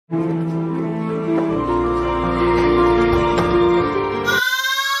Well,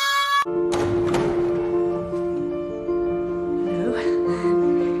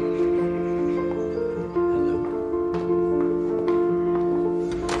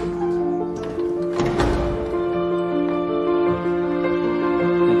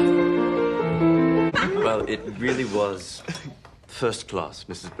 it really was first class,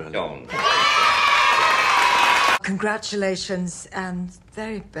 Mrs. Burnham. Congratulations and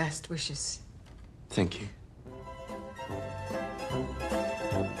very best wishes. Thank you.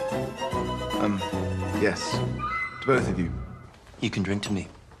 Yes. To both of you. You can drink to me.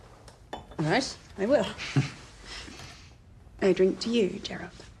 All right, I will. I drink to you,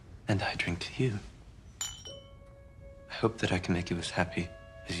 Gerald. And I drink to you. I hope that I can make you as happy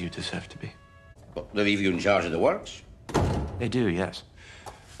as you deserve to be. Well, they leave you in charge of the works? They do, yes.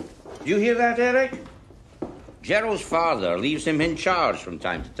 Do you hear that, Eric? Gerald's father leaves him in charge from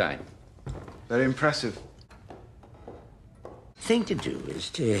time to time. Very impressive. Thing to do is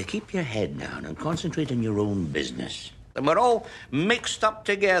to keep your head down and concentrate on your own business. And we're all mixed up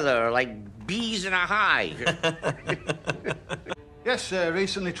together like bees in a hive. Yes, sir,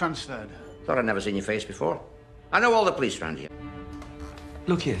 recently transferred. Thought I'd never seen your face before. I know all the police around here.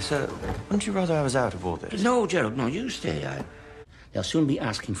 Look here, sir. Wouldn't you rather I was out of all this? No, Gerald, no, you stay out. They'll soon be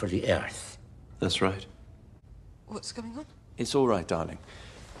asking for the earth. That's right. What's going on? It's all right, darling.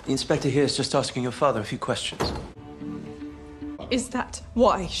 The inspector here is just asking your father a few questions. Is that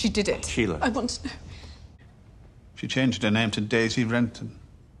why she did it? Sheila. I want to know. She changed her name to Daisy Renton.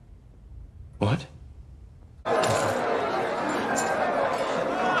 What?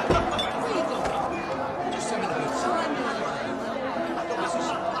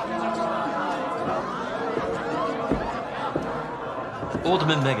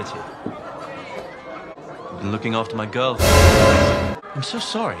 Alderman negative. I've been looking after my girl. I'm so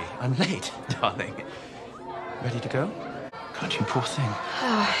sorry. I'm late, darling. Ready to go? God, you poor thing.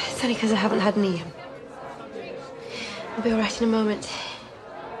 Oh, it's only because I haven't had any. I'll be all right in a moment.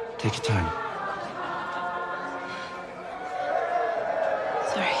 Take your time.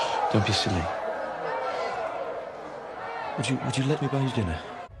 Sorry. Don't be silly. Would you let me buy you dinner?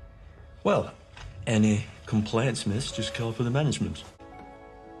 Well, any complaints, miss, just call for the management.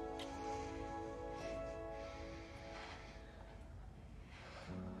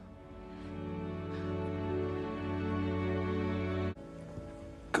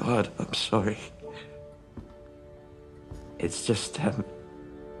 God, I'm sorry. It's just,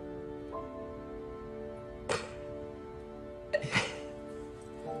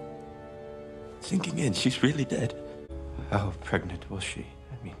 sinking in, she's really dead. How pregnant was she?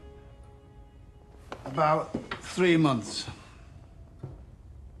 I mean... About 3 months.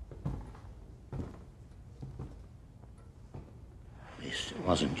 At least it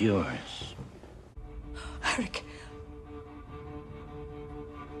wasn't yours. Eric.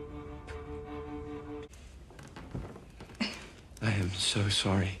 I am so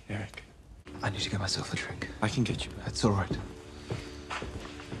sorry, Eric. I need to get myself a drink. I can get you. That's all right.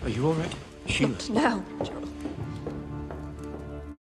 Are you all right? Sheila. Not now, Gerald.